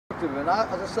supportive, and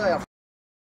as I say,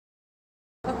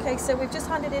 Okay, so we've just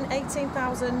handed in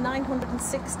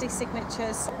 18,960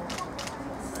 signatures.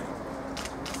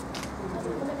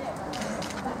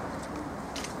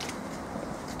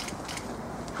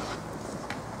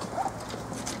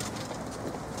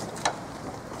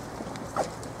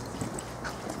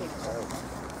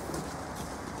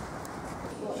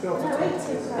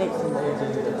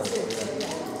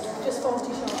 Just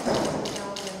 40 shots.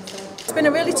 It's been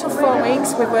a really tough 4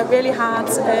 weeks. We've worked really hard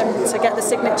to get the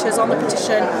signatures on the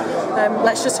petition.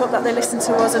 Let's just hope that they listen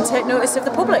to us and take notice of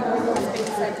the public.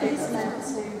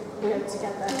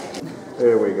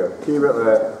 Here we go. Keep it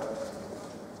there.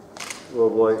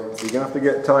 Lovely. You're going to have to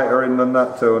get tighter in than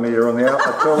that, Tony. You're on the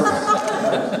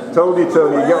outside. Told you,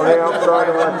 Tony, you get on the outside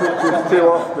of my pictures too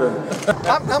often.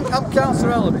 I'm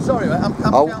Councillor Ellaby. Sorry, mate. I'm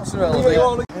Councillor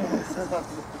Ellaby.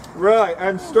 Right,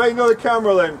 and straighten the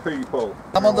camera then, people.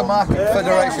 I'm on the Market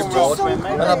Federation board,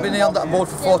 and I've been on that board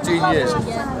for 14 years.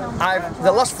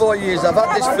 The last 4 years I've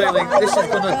had this feeling this is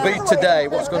going to be today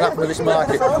what's going to happen to this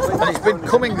market, and it's been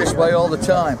coming this way all the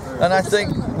time. And I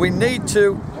think we need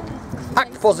to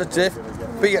act positive,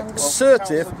 be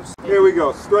assertive. Here we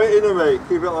go, straight into me,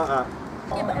 keep it like that.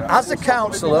 As a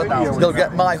councillor, they'll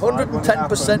get my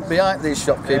 110% behind these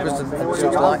shopkeepers and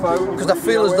such like, because I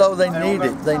feel as though they need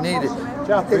it. They need it.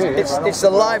 It's a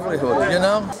livelihood, you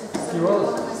know. There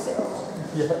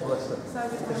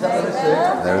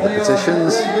are the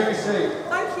petitions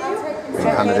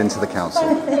being handed into the council.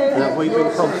 We've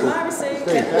been consulted.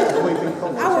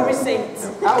 Our receipts.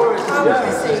 Our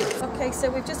receipts. Okay, so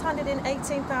we've just handed in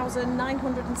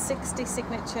 18,960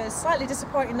 signatures. Slightly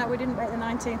disappointing that we didn't make the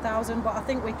 19,000, but I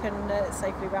think we can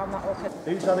safely round that up.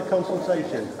 Who's had a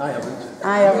consultation? I haven't.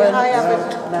 I haven't. I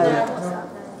haven't. No.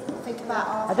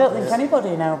 I don't think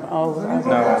anybody now.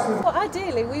 Well,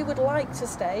 ideally, we would like to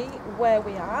stay where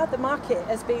we are. The market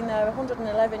has been there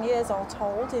 111 years, all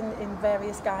told, in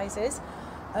various guises.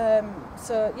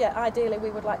 So, yeah, ideally, we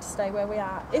would like to stay where we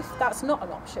are. If that's not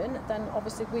an option, then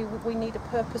obviously we need a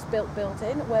purpose-built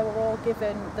building where we're all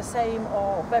given the same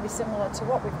or very similar to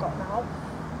what we've got now.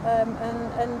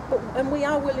 And we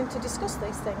are willing to discuss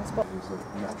these things, but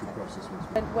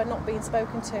we're not being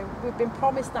spoken to. We've been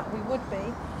promised that we would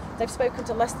be. They've spoken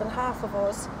to less than half of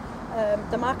us.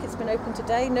 The market's been open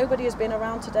today. Nobody has been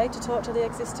around today to talk to the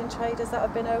existing traders that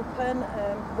have been open.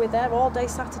 We're there all day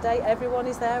Saturday. Everyone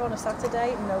is there on a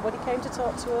Saturday. Nobody came to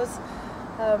talk to us.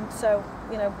 So,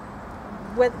 you know,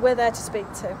 we're there to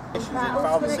speak to.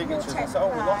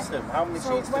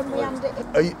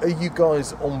 Are you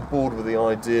guys on board with the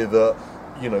idea that,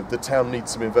 you know, the town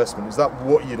needs some investment? Is that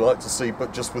what you'd like to see,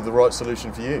 but just with the right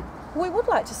solution for you? We would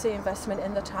like to see investment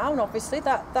in the town. Obviously,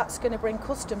 that's going to bring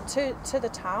custom to the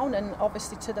town and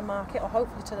obviously to the market, or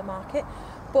hopefully to the market.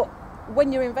 But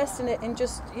when you're investing it in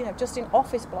just in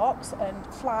office blocks and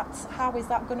flats, how is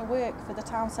that going to work for the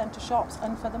town centre shops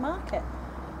and for the market?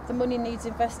 The money needs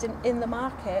investing in the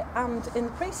market and in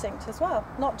the precinct as well,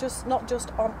 not just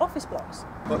on office blocks.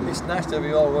 But it's nice to have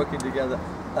you all working together,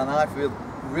 and I feel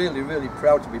really, really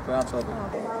proud to be part of it.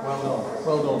 Well done.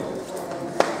 Well done.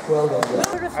 Well done.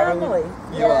 We're a family.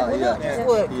 You are, we're not just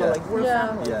work colleagues, we're a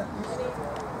family. Yeah.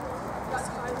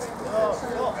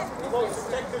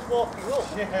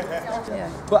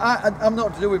 But I'm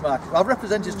not to do with market. I've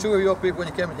represented two of your people when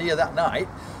you came here that night.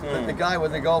 The guy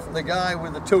with the golf, the guy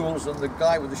with the tools, and the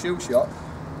guy with the shoe shop.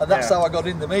 And that's how I got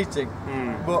in the meeting.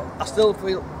 But I still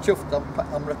feel chuffed.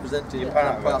 I'm representing it.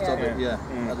 I'm part of it. Yeah,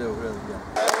 I do really. Yeah.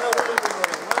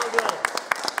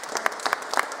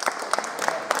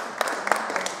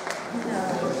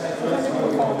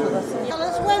 Tell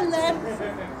us when then.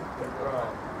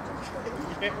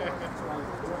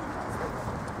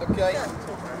 Okay.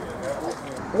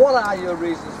 What are your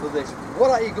reasons for this? What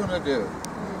are you going to do?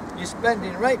 You're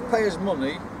spending ratepayers'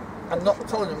 money and not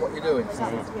telling them what you're doing.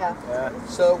 Yeah.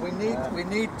 So we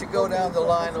need to go down the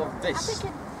line of this.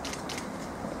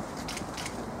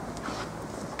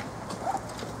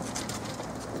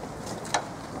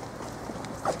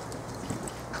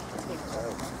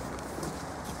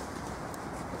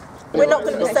 We're not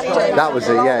going to be separated. That was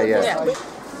it, yeah.